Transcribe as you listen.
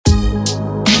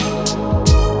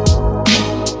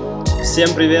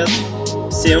Всем привет,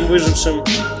 всем выжившим.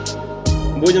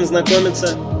 Будем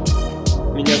знакомиться.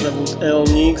 Меня зовут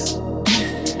Никс.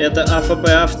 Это AFP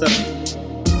After.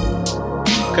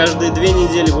 Каждые 2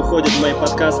 недели выходят мои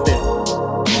подкасты.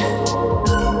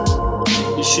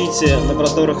 Ищите на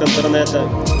просторах интернета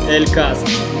Элькаст.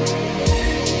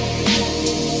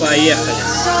 Поехали!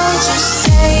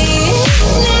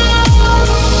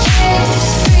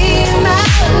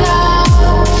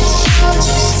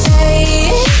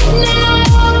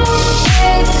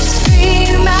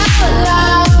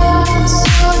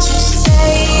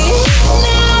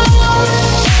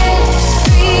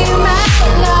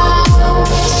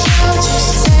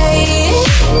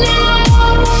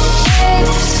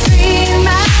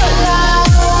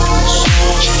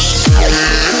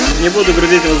 Не буду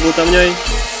грузить вас болтовней.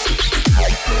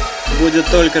 Будет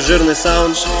только жирный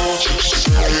саунд.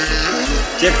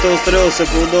 Те, кто устроился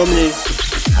поудобней,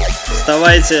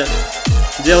 вставайте,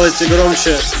 делайте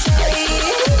громче.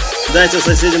 Дайте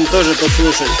соседям тоже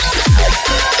послушать.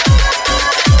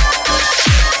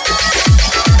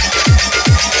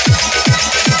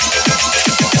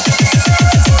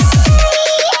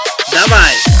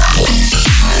 Давай!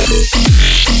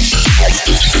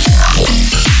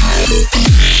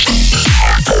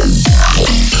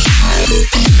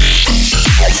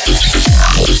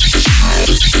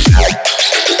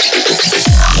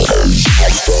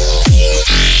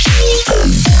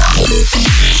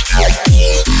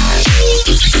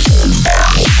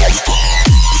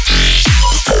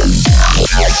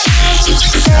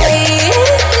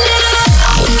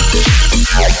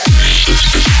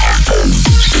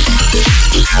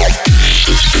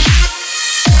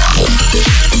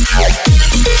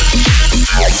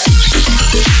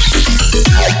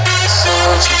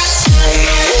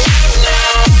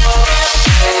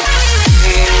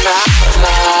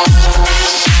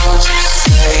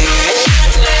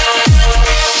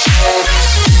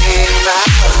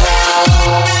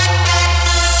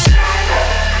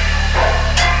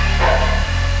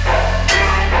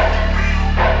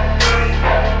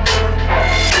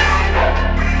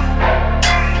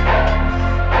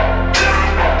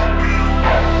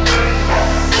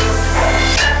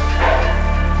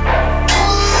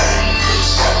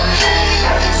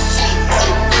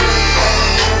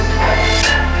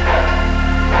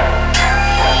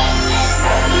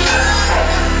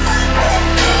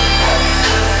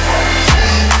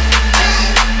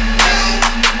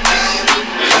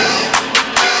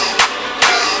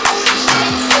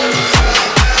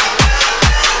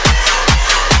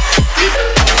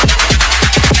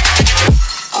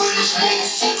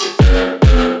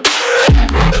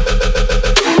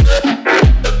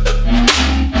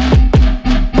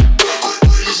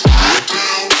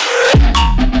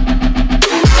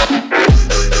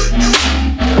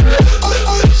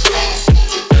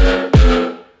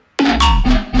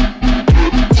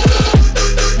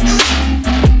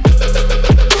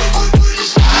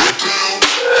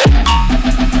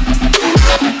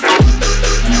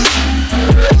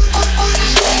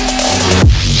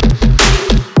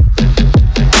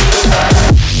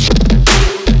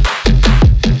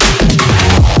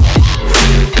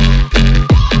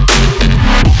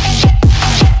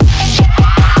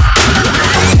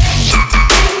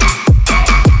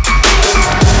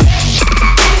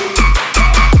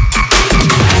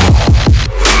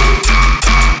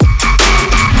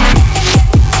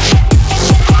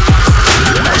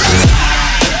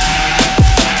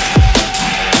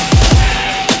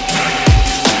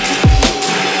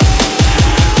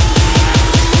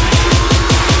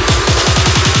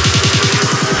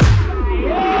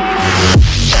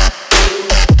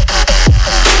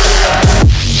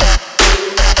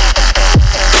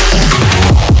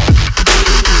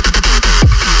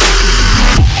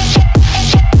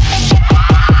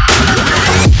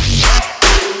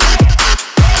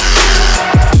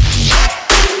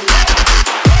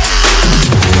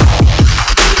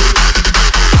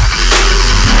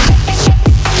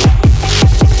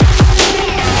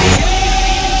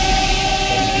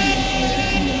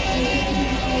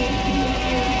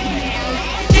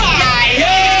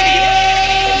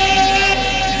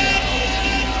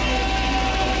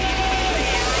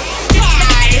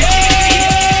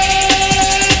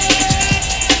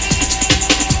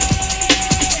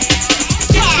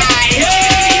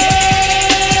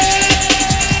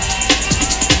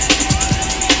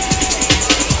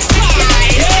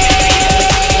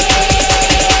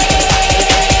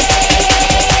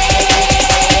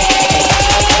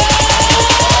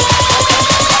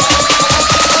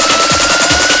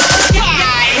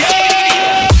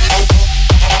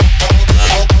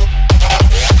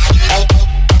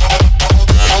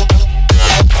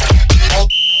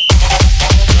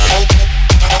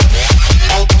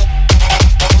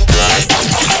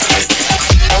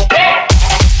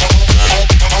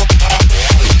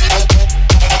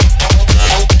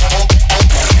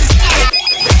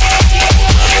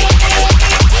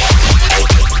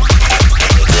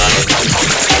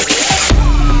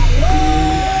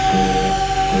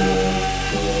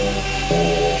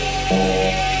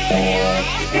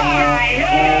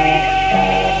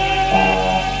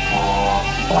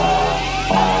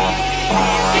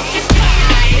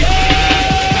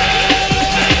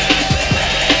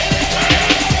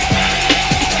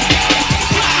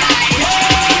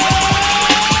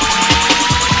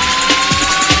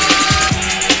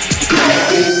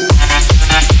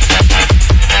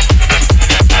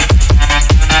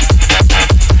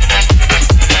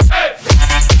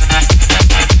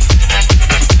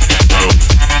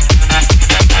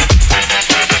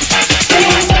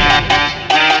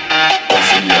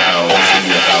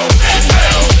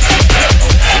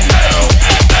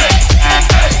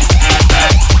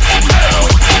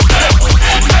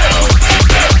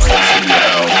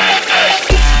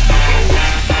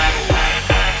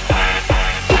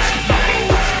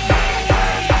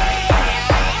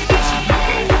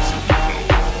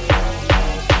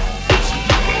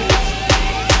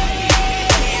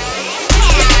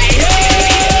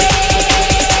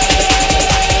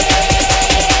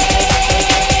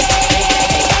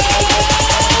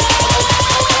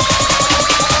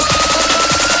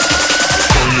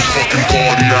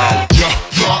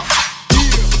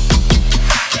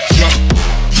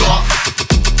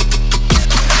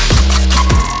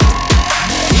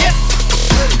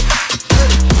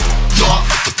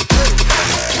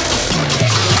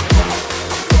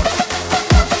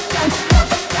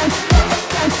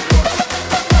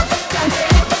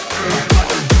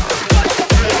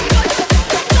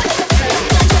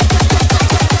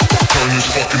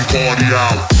 party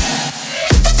out.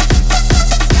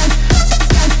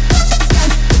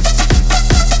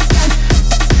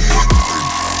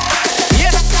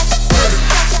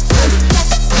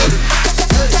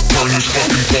 Turn this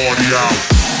fucking party out.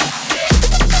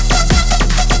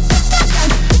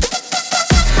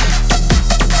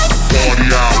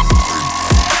 Party out.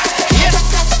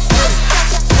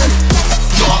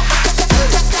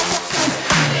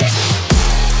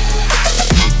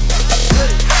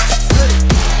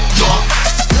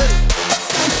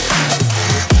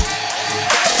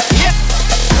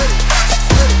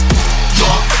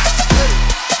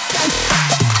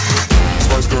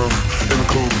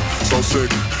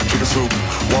 Sick, chicken soup,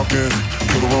 walk in,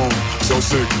 kill the room, so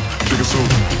sick, chicken soup,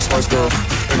 spice girl,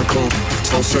 in the coupe,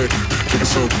 so sick, chicken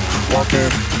soup, walk in,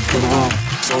 kill the room,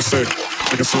 so sick,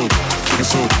 chicken soup, chicken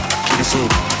soup, chicken soup,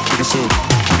 chicken soup,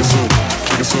 chicken soup,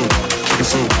 chicken soup, chicken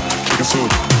soup, chicken soup,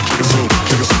 chicken soup,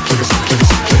 chicken soup, chicken soup, chicken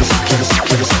soup, chicken soup,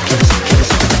 chicken soup, chicken soup, chicken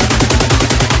soup,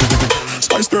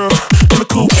 spice girl, in the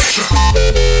coupe.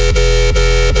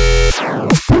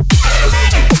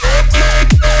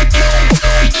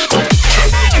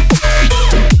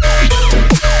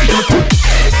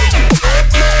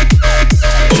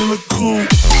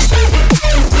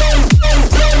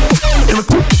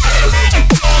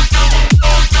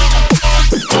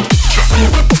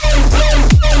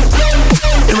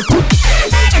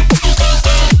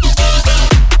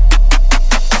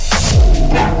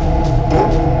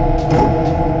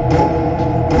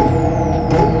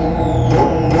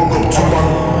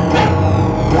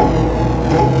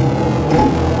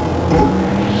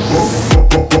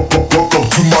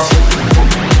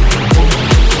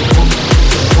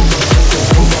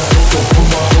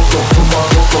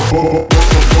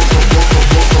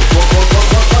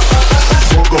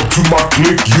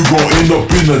 You gon' end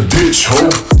up in a ditch, ho.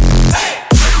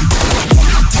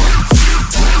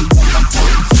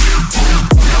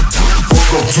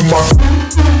 Fuck up to my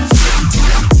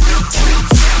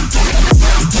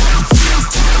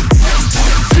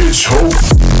ditch, ho.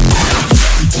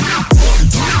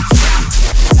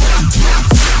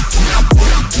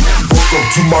 Fuck up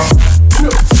to my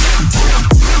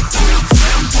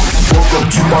fuck up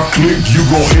to my clique. You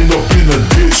gon' end up in a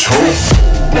ditch, ho.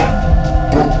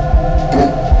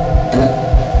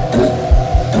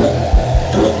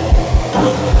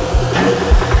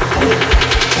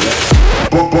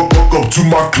 To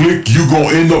my clique, you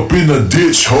gon' end up in a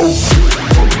ditch, ho.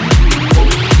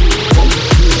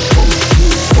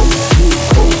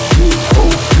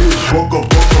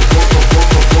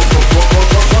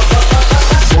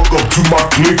 Fuck up to my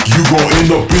clique, you gon'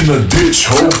 end up in a ditch,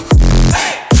 ho.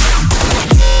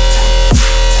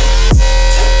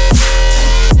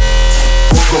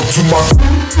 Fuck up to my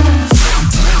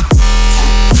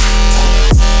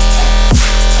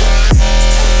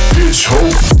ditch, ho.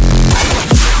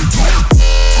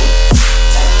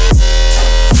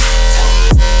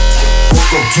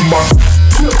 To my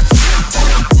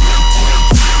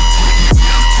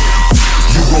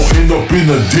you gon' end up in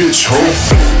a ditch, ho.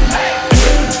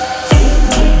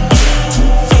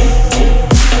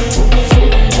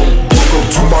 Welcome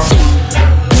to my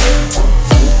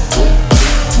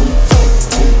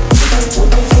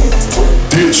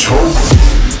ditch, ho.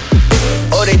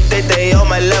 Oh, they think they on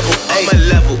my level,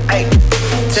 ayy.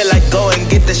 Till I go and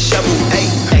get the shovel,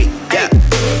 ayy, yeah.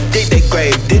 Dig they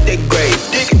grave, dig it,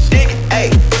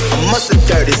 ayy. I'm mustard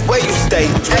dirt is where you stay,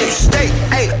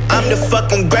 ayy. I'm the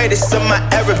fucking greatest of my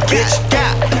era, bitch,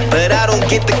 yeah. But I don't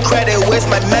get the credit, where's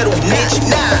my medal, bitch,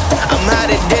 nah. I'm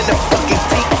hotter than the fucking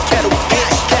tea kettle,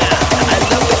 bitch, yeah. I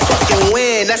love to fucking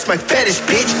win, that's my fetish,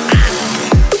 bitch.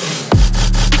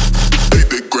 Dig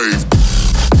they grave.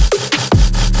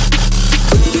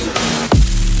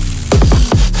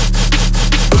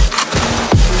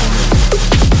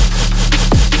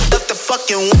 Love to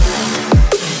fucking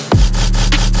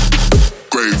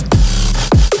Grave.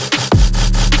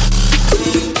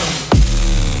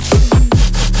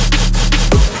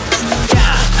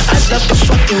 love to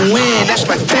fucking win, that's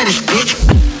my fetish, bitch.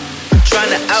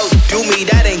 Tryna outdo me,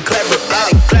 that ain't clever,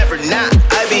 nah.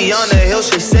 I be on the hill,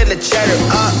 she send the cheddar,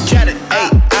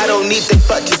 ayy. I don't need the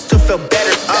fuck just to feel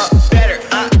better,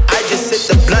 I just hit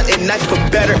the blunt and I put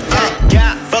better,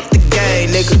 yeah. Fuck the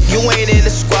game, nigga, you ain't in the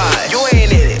squad, you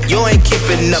ain't in it, you ain't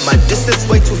keeping up, my distance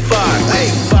way too far,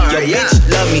 ayy. Your bitch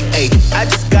love me, ayy, I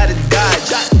just gotta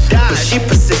dodge, but she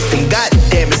persistent,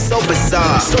 goddamn, it's so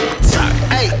bizarre,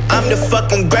 ayy. I'm the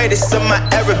fucking greatest of my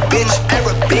era, bitch,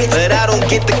 but I don't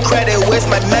get the credit, where's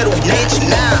my medal, bitch,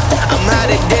 nah. I'm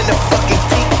hotter than the fucking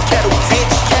tea kettle,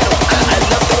 bitch, I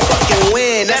love to fucking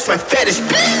win, that's my fetish,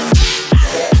 bitch.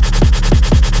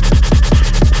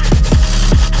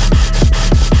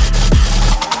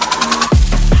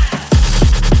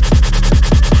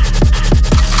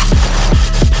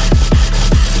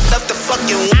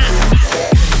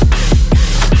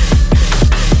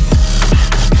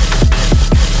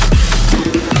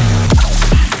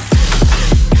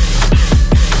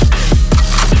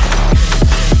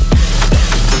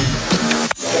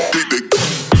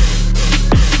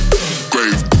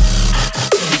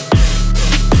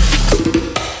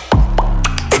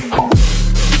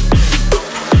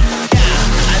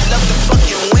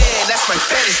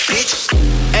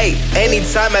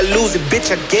 time I lose it, bitch,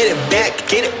 I get it back,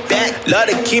 get it back. Love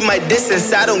to keep my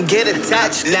distance, I don't get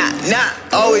attached. Nah,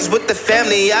 always with the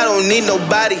family, I don't need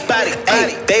nobody.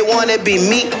 Ay, they wanna be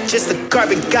me, just a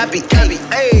carbon copy.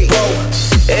 Ay, bro,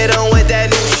 they don't want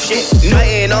that new shit.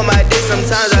 Nothing on my dick,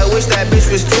 sometimes I wish that bitch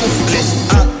was toothless.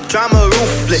 Drama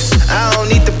ruthless, I don't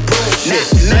need to prove shit.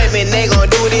 Nightman, they gon'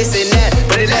 do this and that,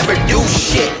 but they never do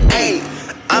shit. Ay,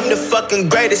 I'm the fucking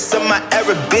greatest of my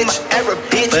era, bitch.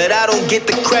 But I don't get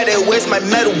the credit, where's my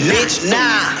medal, bitch?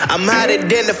 Nah, I'm hotter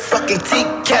than the fucking tea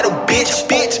kettle, bitch.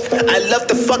 I love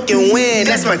to fucking win,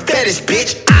 that's my fetish,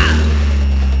 bitch.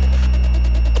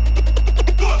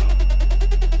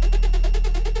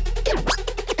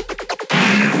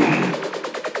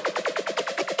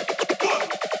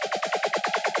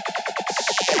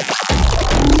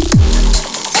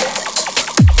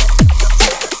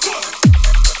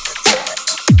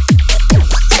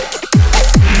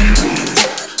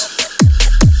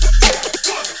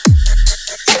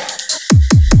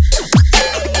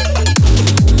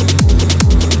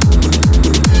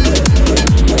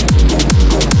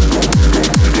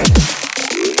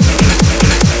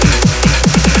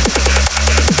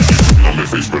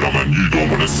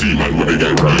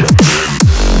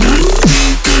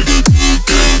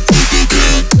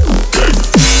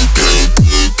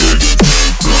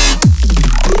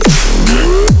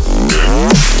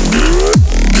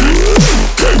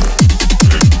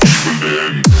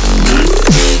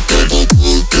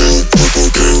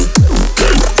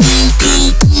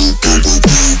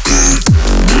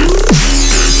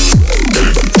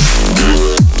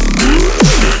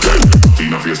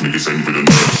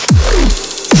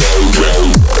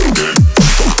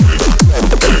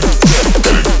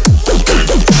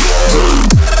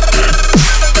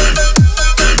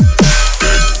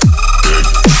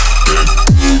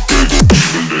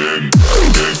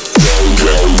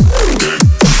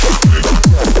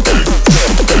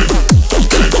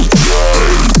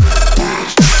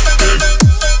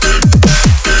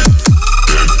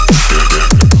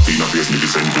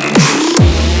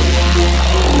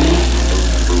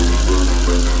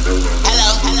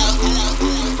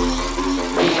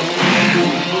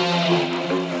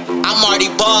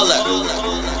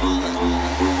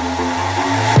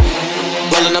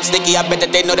 I bet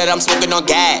that they know that I'm smoking on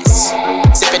gas.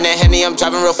 Sipping that Henny, I'm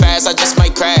driving real fast, I just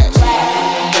might crash.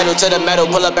 Pedal to the metal,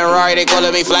 pull up and Rari, they calling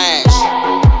me Flash.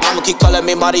 Mama keep calling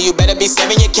me Marty, you better be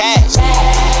saving your cash.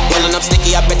 Rolling up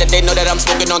sticky, I bet that they know that I'm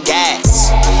smoking on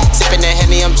gas. Sipping that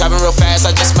Henny, I'm driving real fast,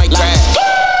 I just might crash.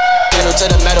 Pedal to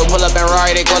the metal, pull up and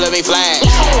Rari, they calling me Flash.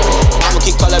 Mama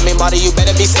keep calling me Marty, you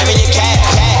better be saving your cash.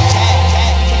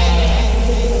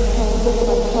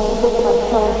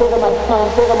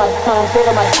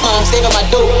 Saving my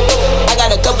dough. I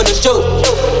got a couple of shoes.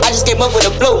 I just came up with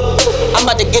a blue. I'm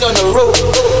about to get on the roof.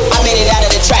 I made it out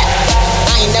of the trap.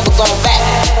 I ain't never going back.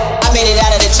 I made it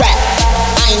out of the trap.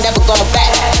 I ain't never going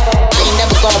back. I ain't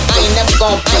never going back.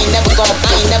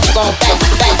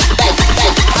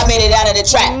 I made it out of the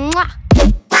trap.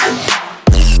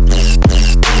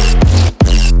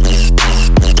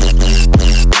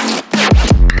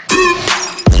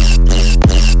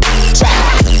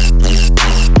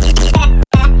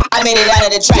 I made it out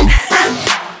of the trap.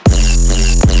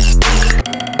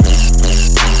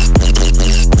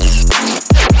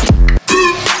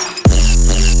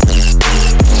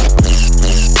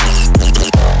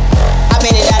 I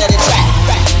made it out of the trap.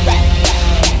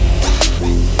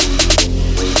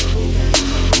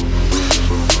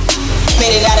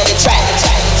 Made it out of the trap.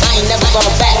 I ain't never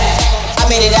going back. I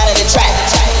made it out of the trap.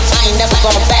 I ain't never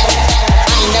going back.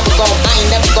 I ain't never going back.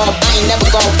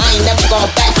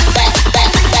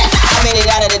 I made it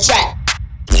out of the trap.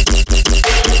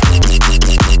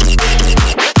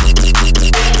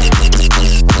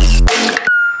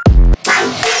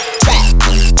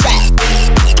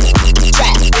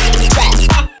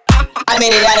 I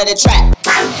made it out of the trap.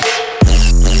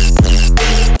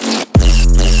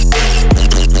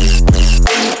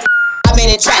 I made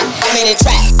it trap. I made it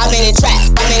trap. I made it trap.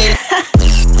 I made it.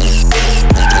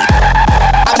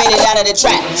 I made it out of the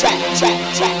trap.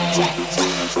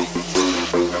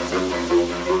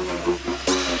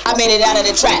 I made it out of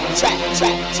the trap.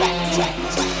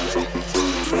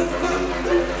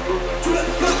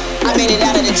 I made it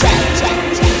out of the trap.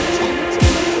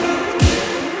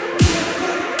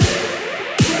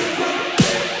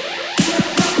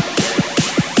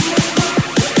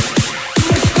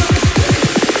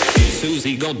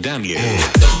 Susie, goddamn you.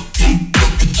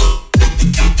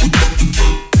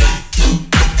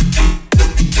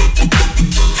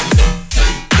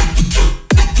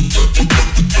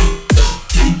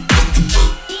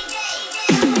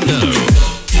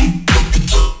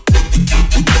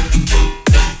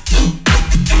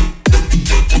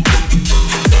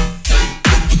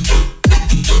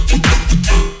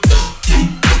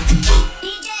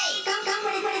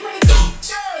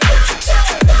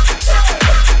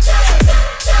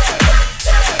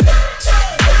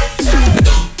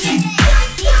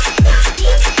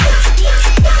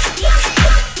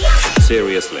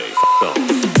 Seriously, f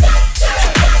off.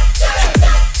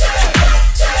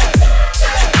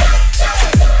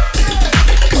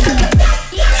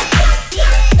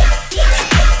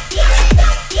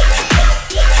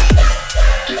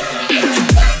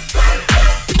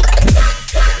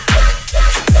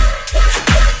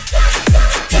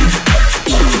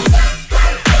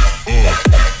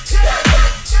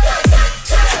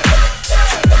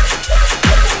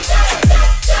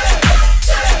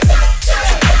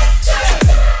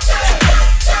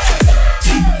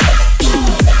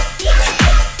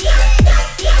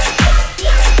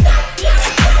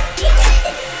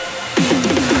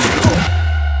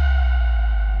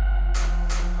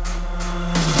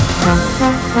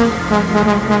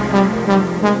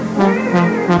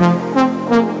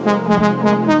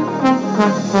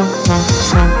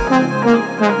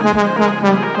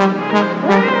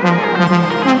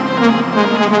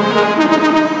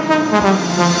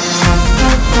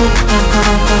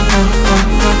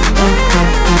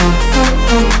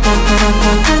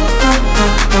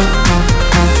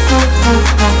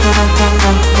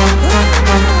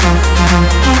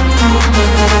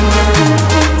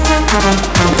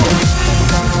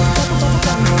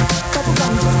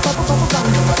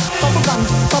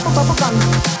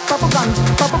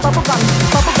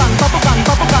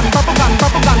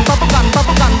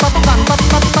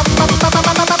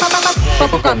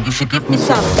 Bubblegum, you should give me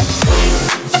some.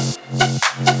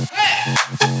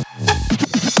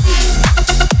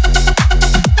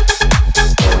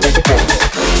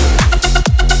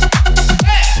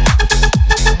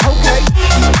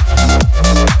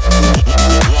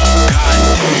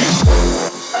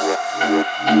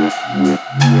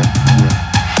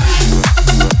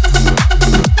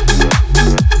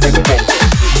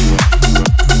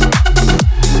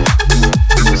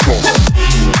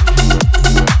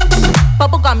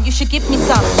 Bubblegum, you should give me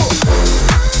some.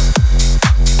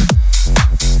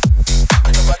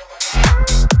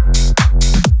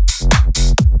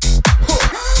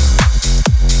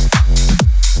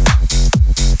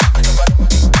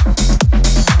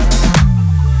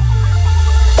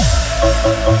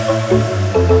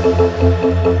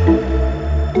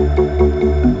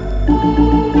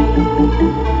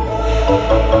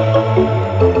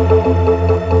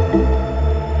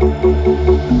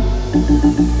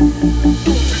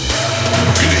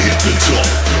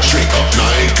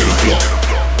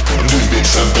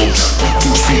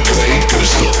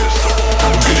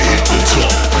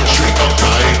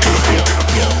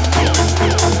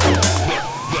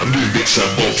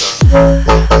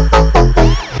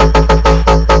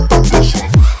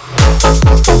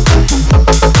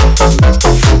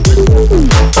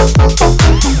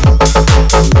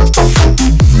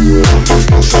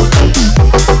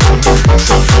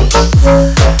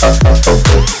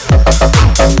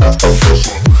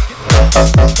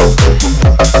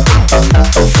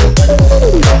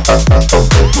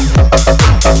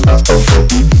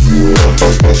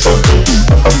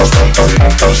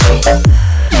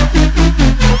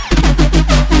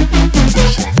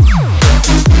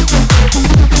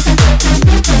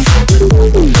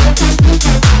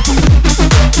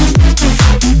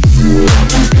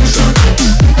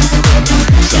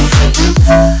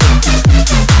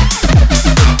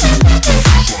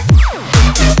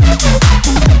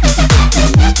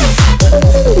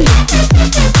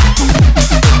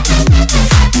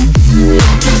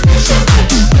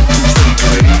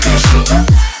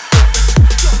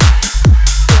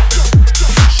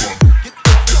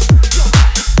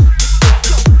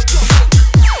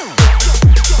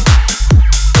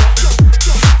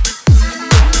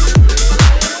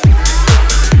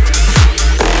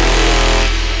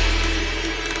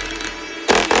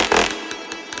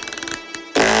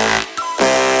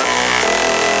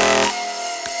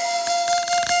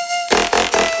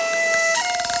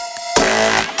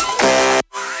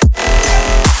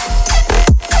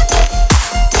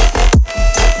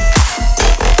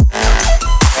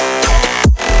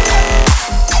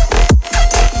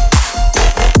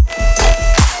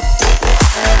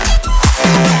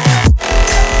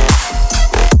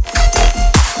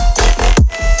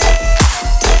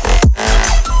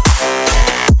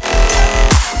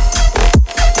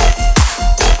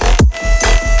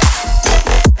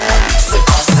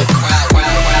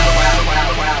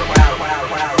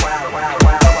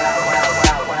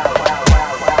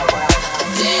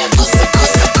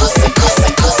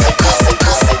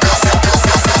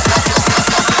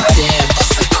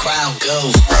 Crowd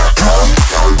go.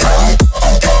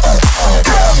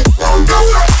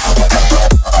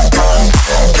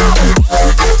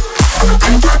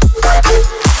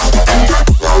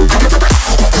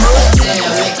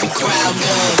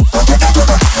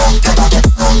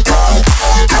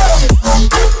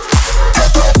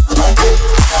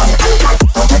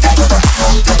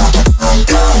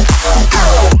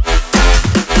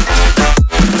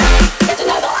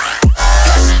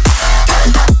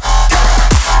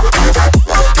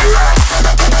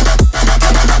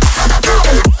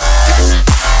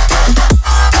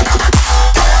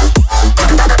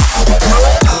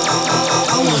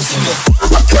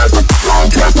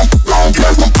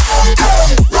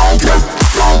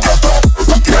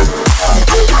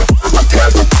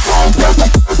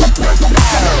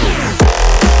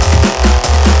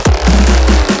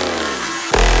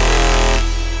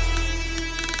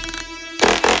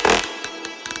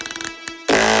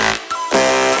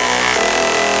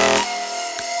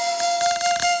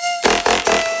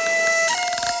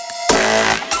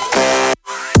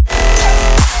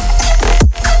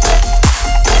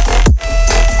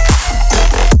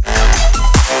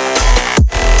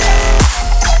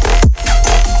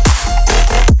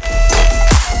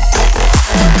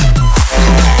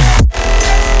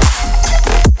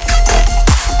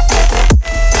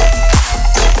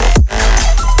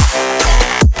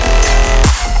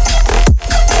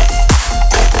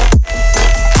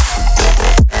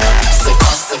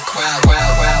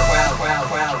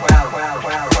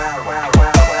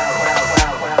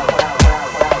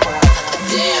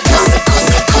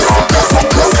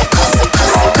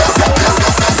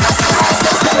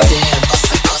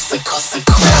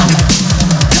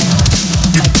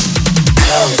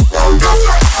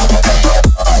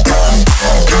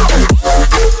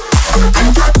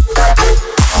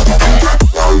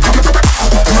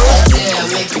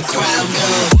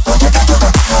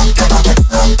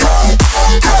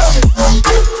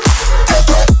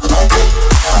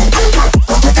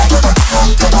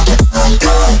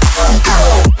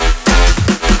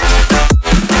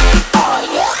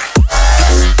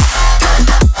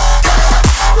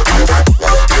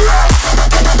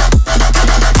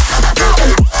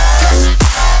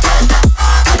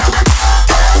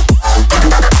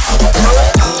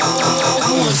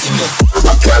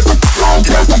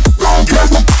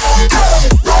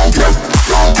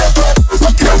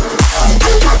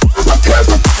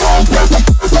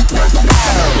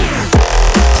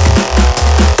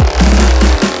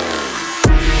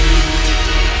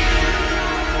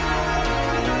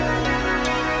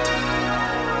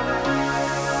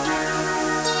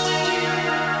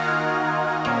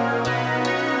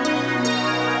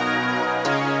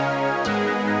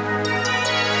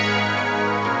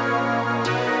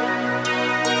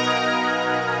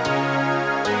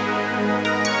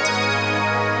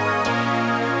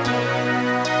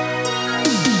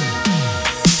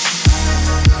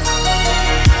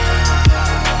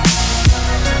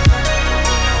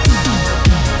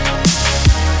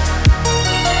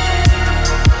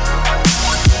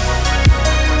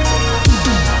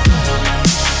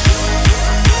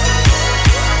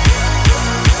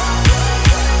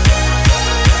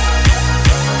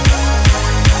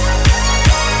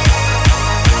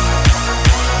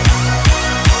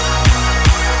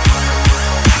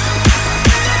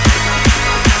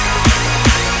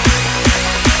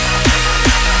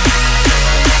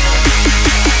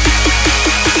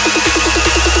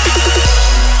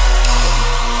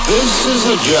 This is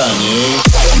a journey.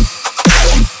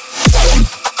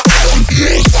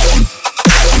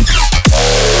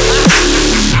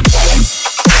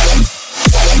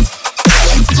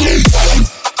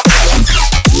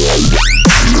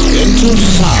 Into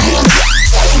sound.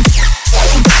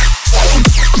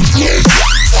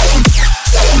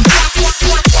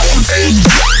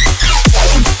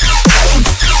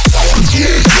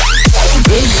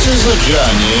 This is a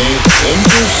journey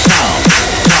into sound.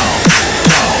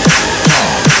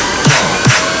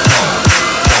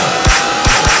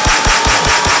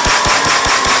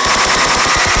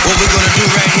 What we're gonna do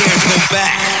right here is go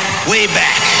back, way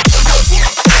back.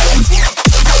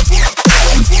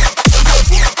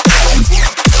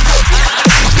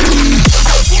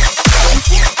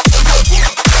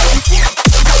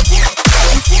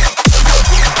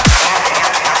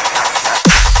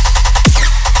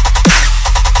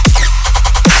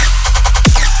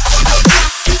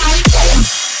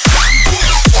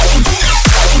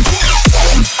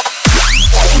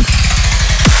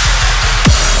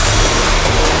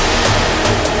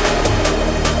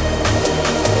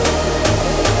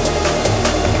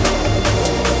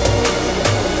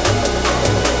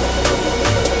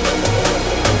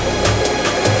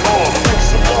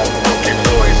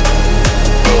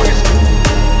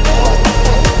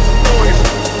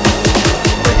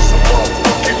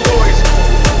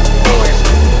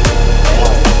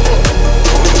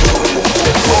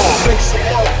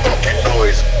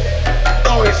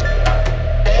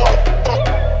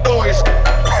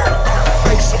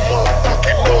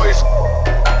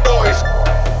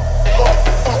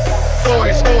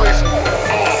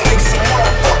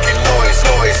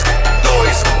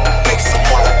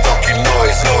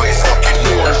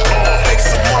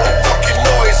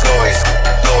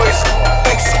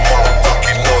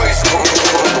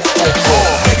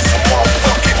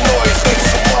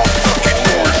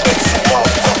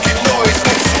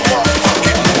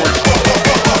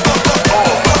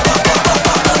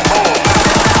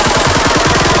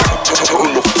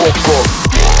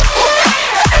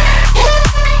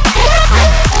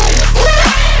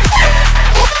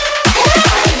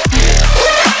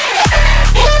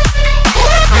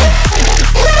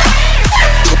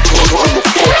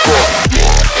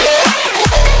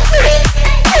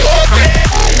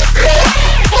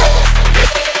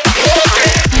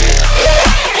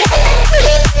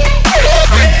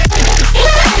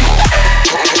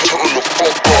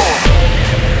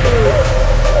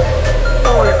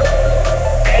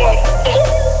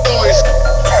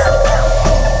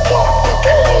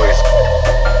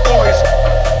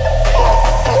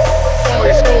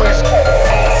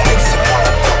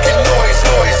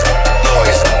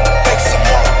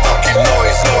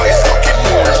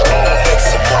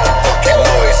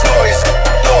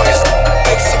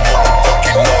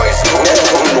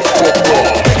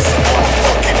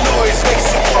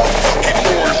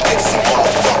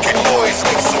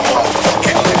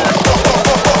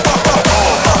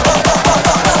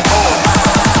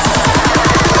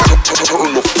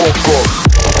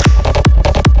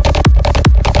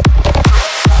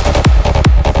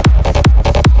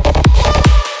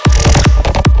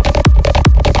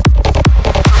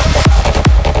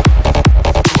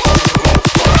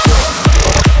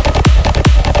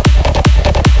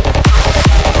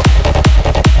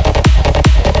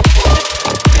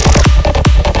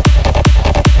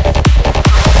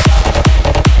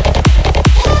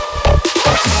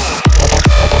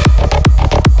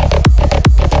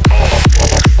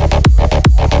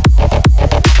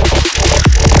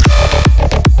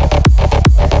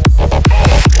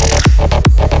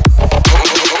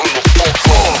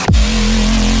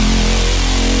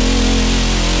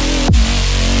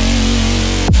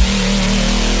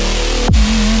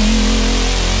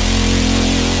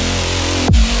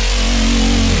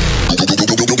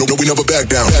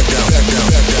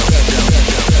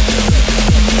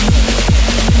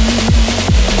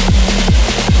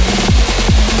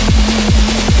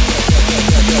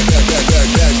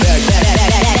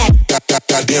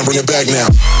 back now.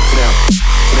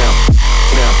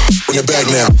 Bring it back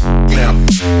now.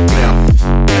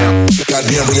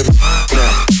 Goddamn, bring it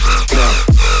now.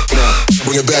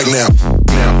 Bring it back now.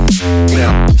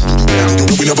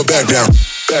 We never back down.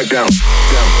 Back down.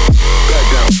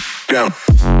 Down.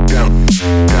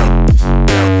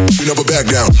 We never back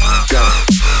down.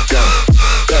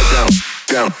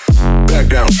 Back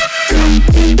down.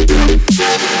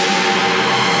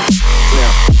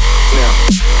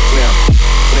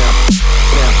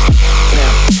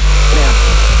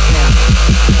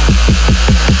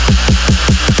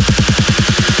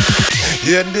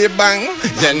 Hear the bang,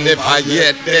 you never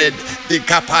yet dead. The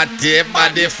capati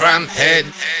body from head.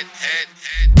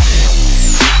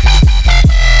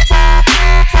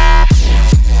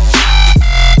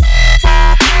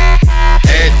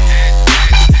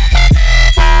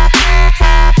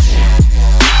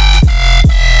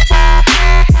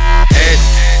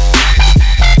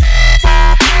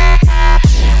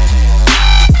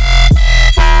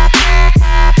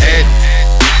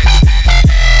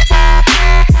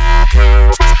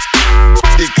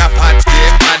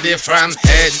 From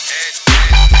head.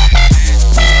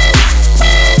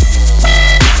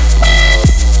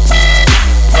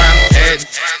 From head.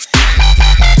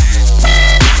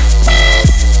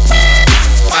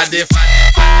 Body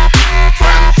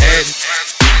from head.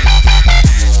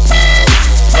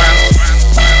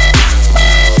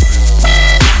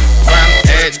 From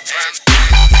head.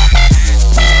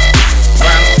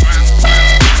 From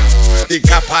the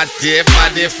capati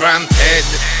body from head.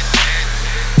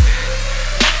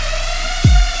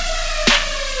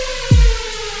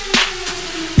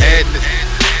 Head.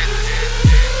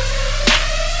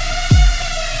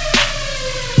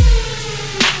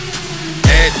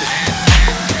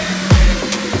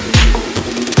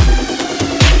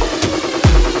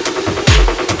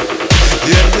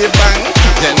 Hear the bang,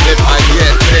 then the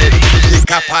fire dead. The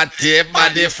capati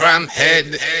body from head.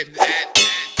 The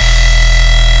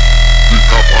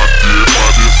capati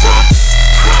body from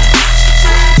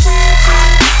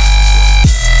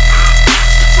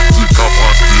the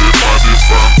capati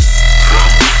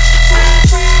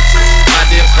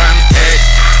body from head.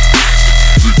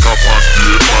 The capati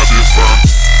body from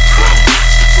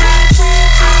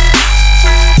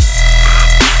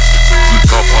the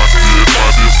capati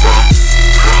body from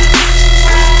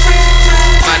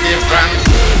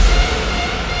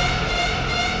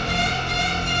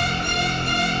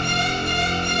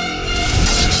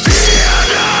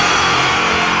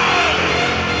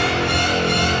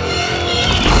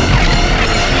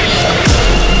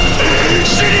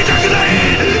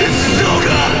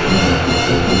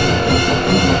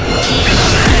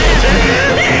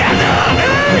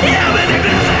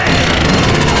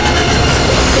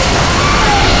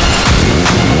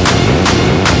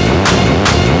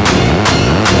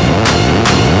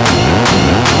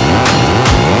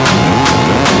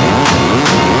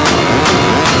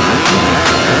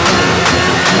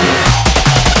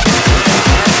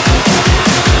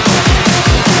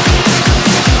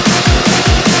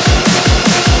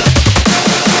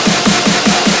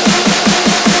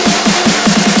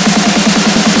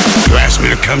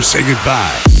Come say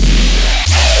goodbye.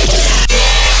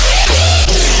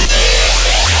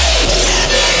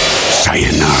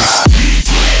 Sayonara.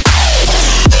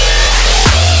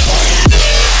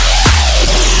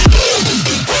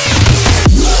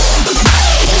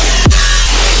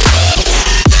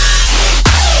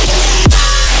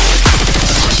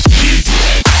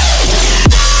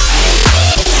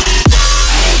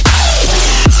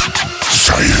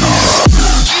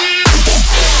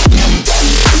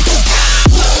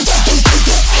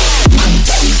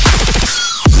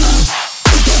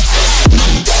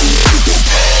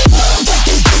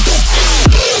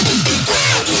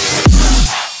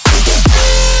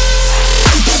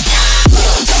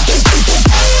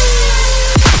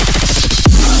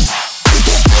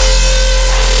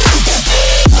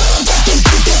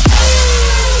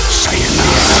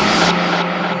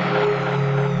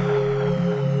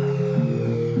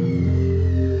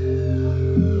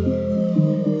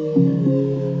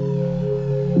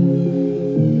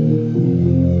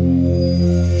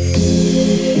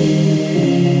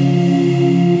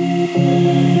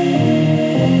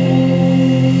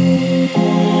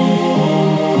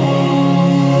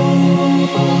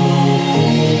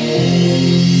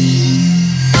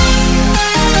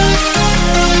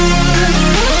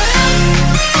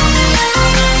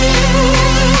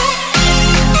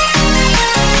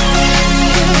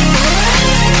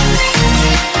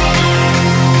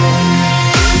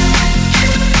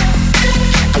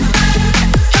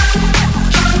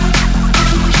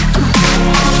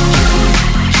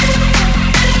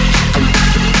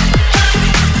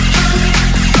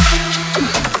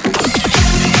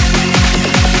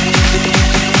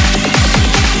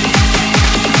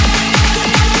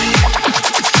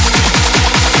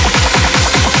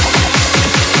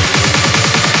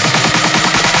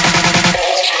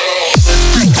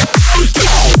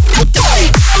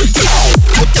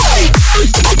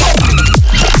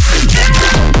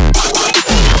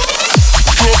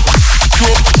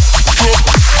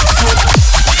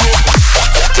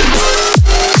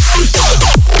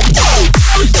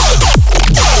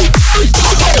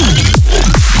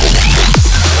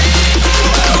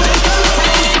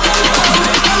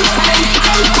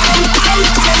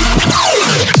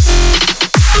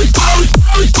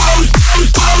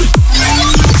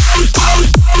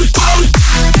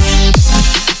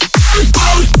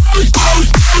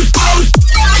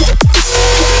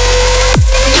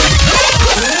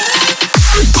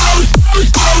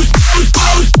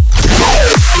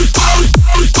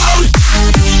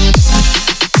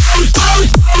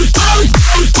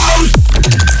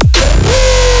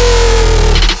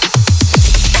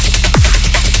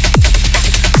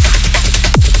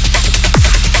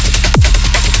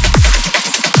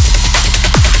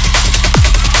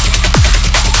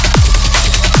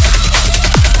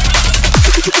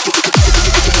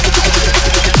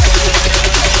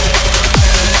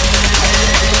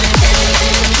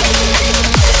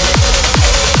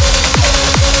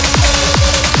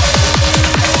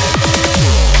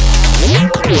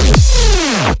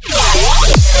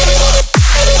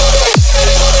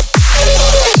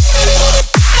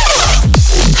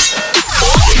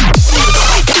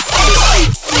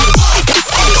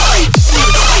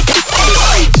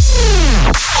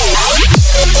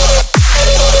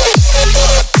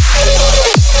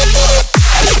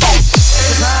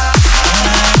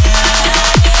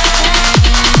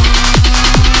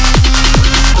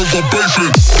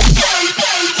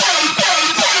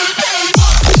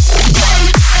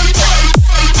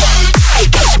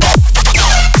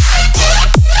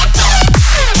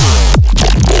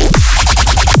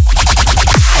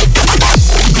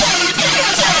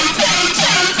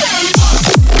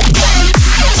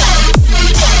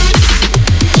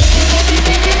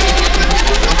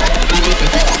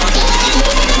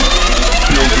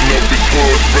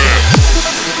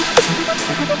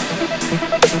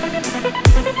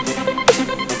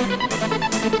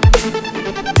 Building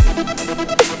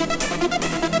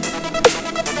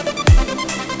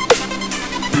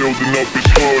up his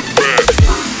hood rap.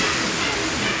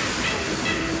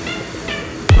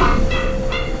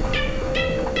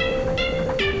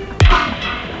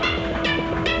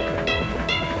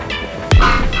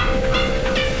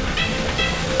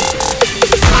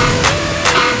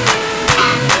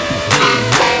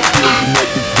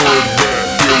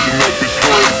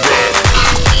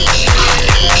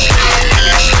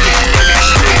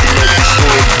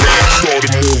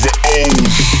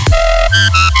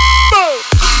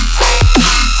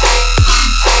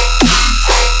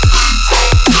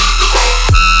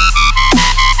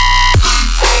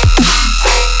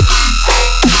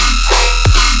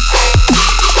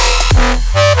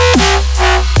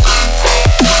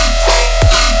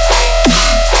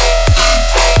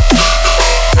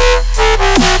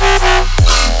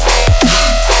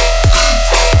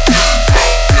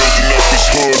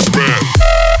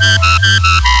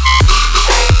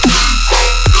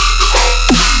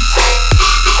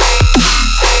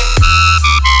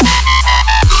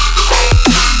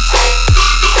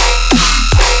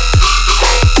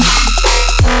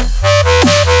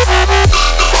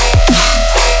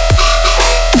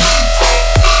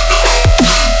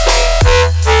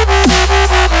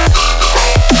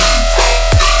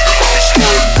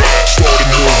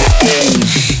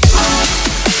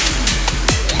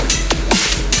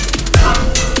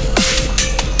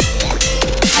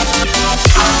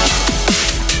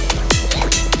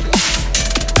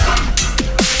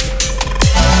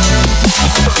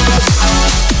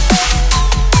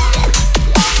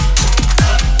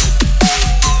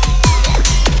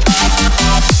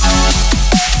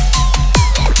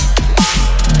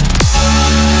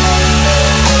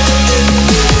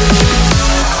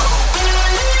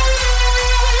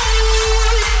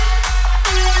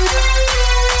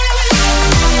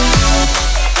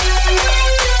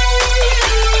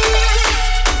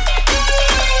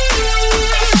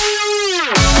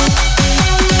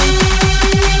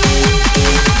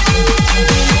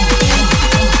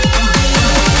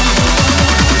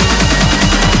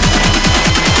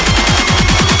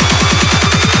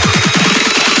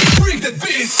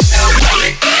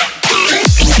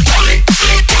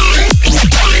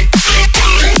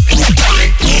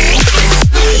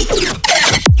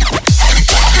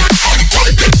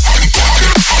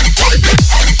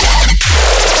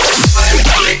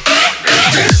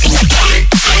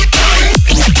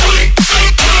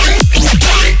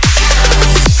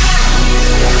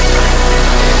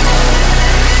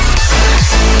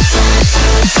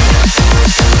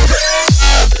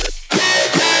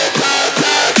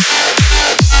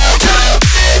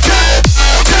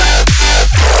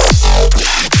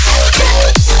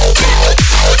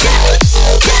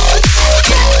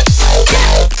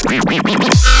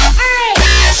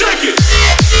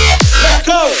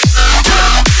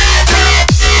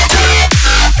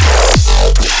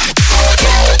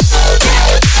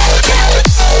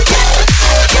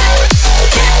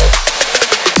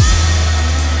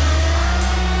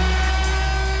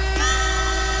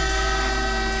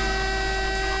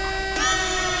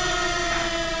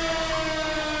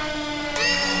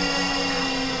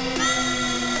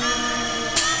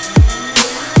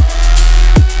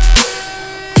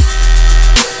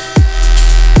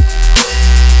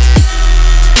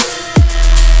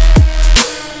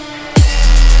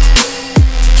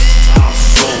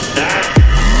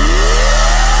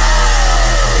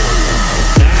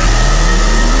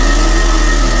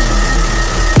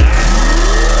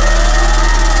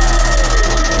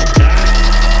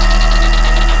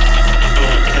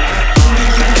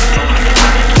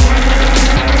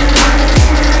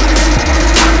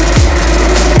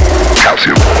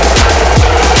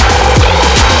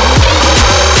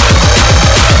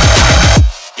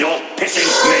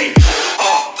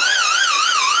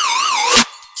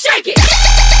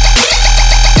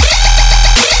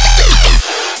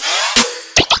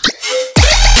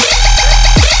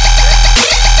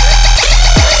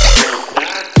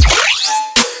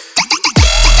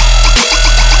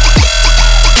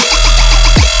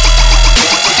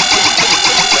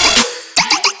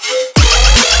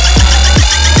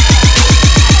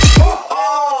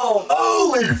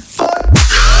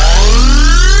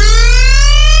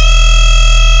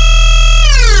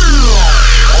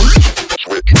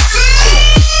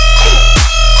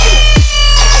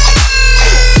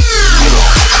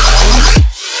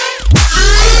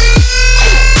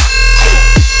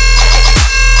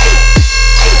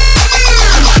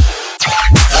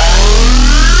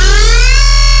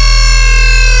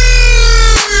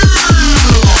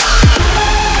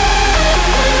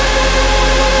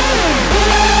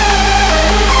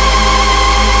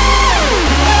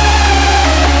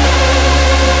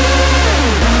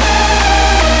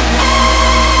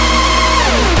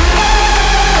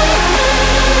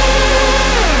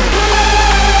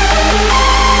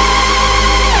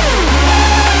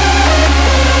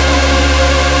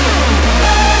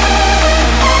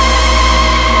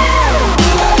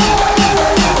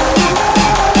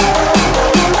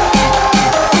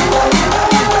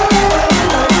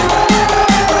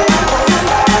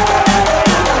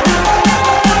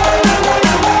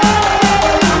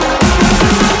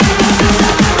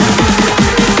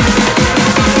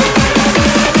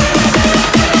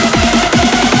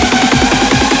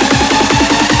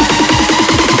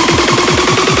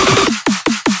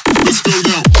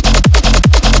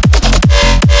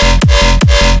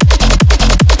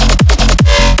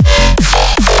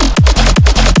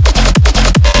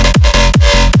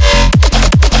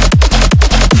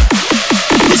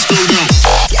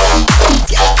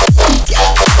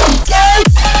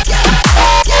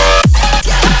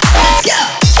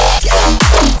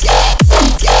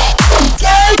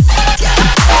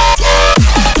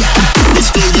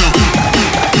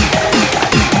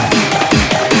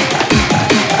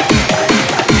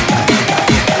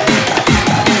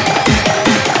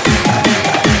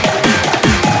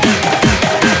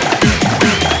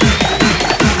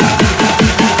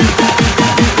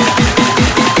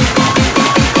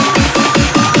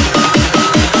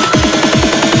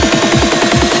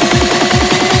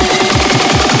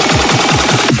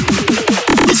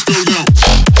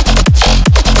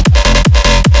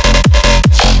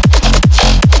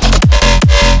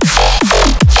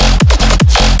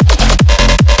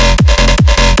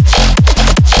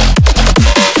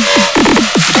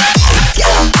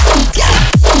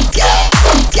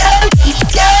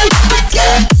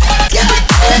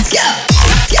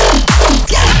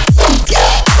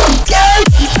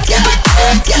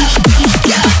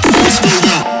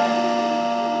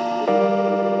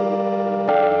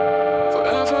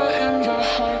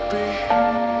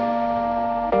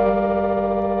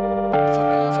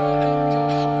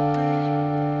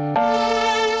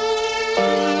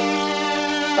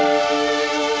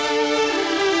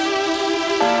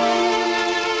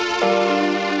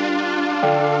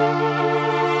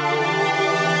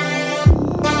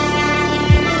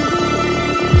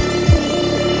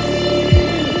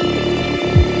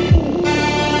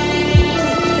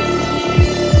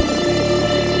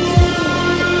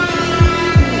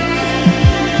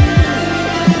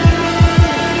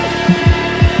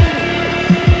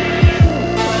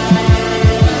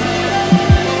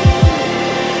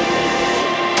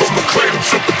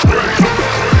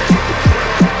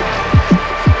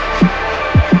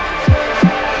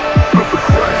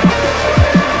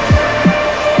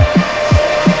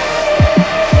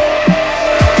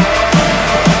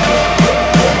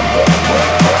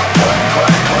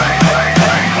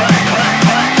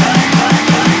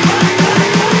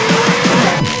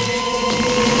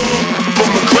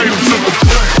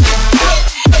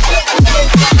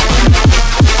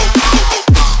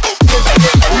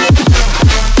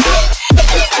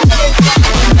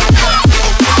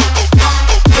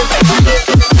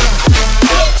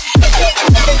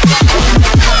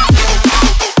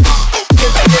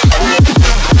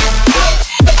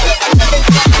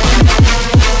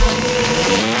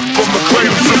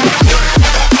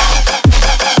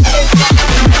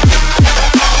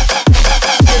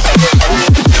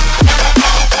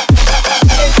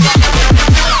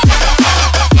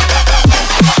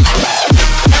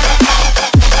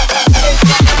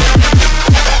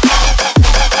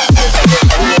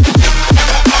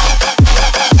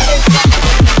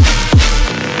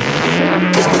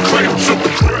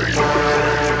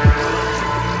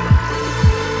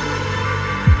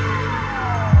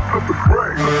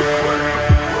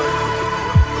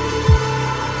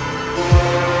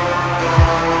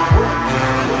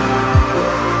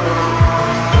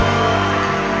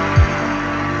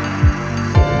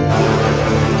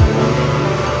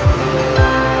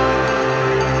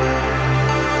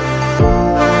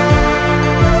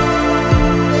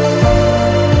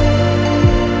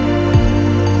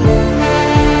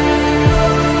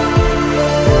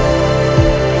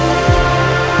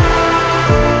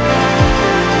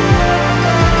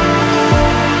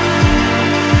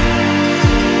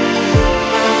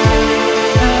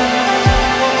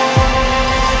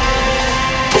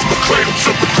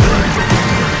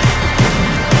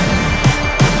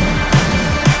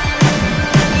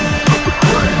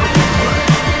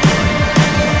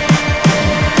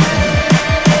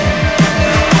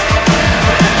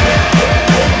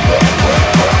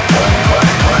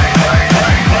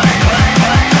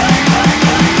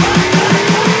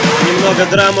 Немного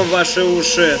драмы в ваши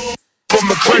уши.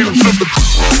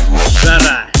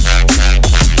 Жара.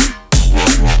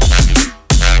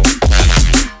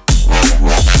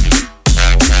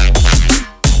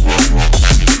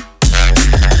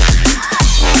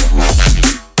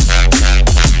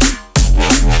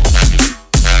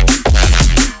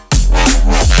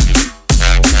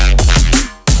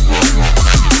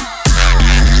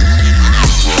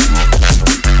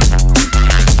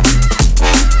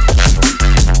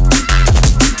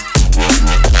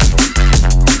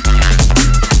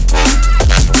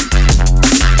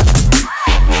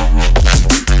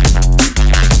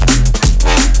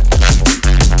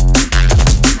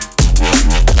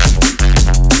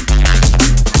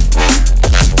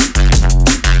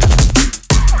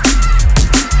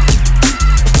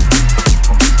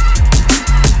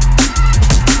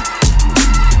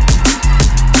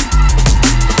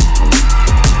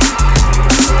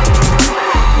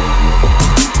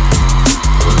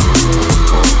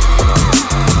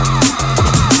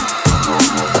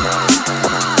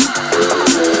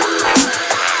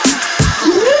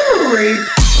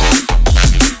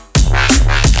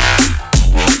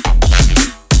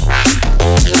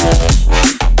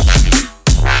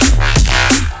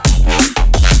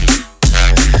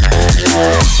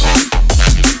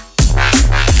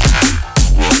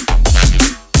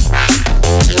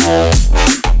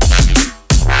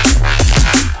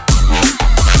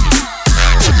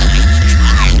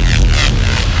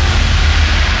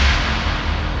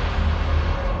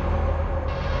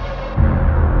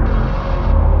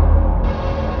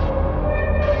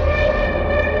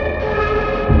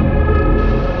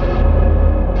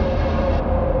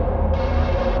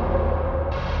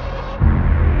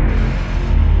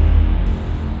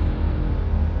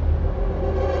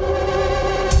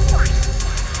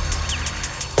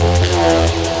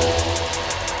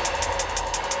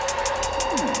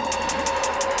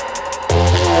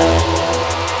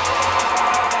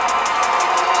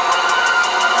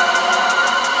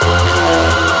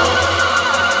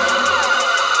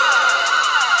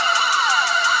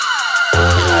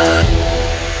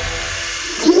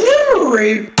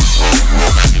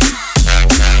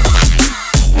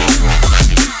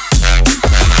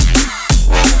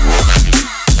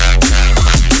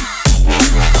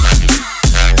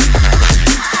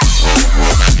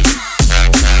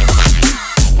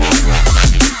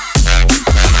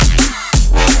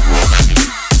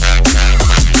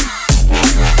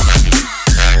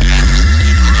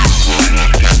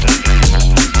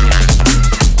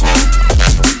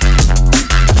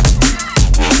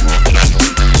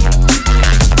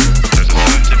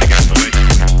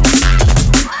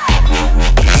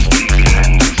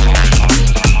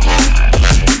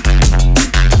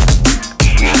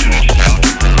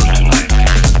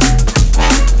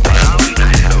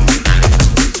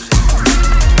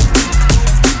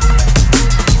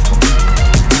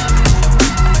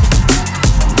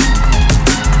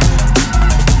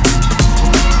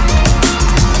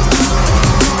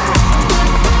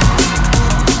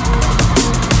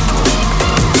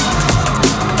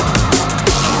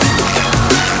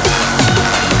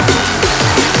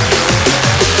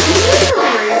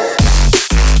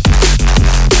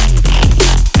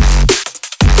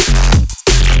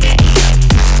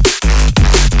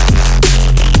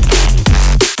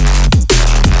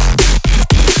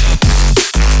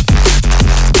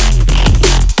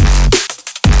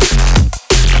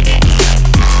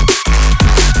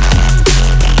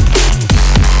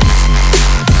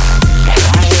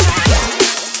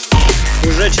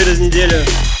 Через неделю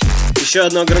еще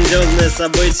одно грандиозное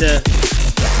событие.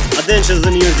 Attention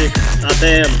the Music,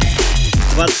 ATM,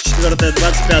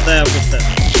 24-25 августа.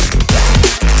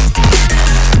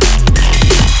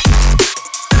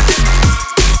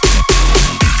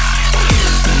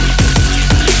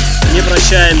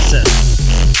 Встречаемся.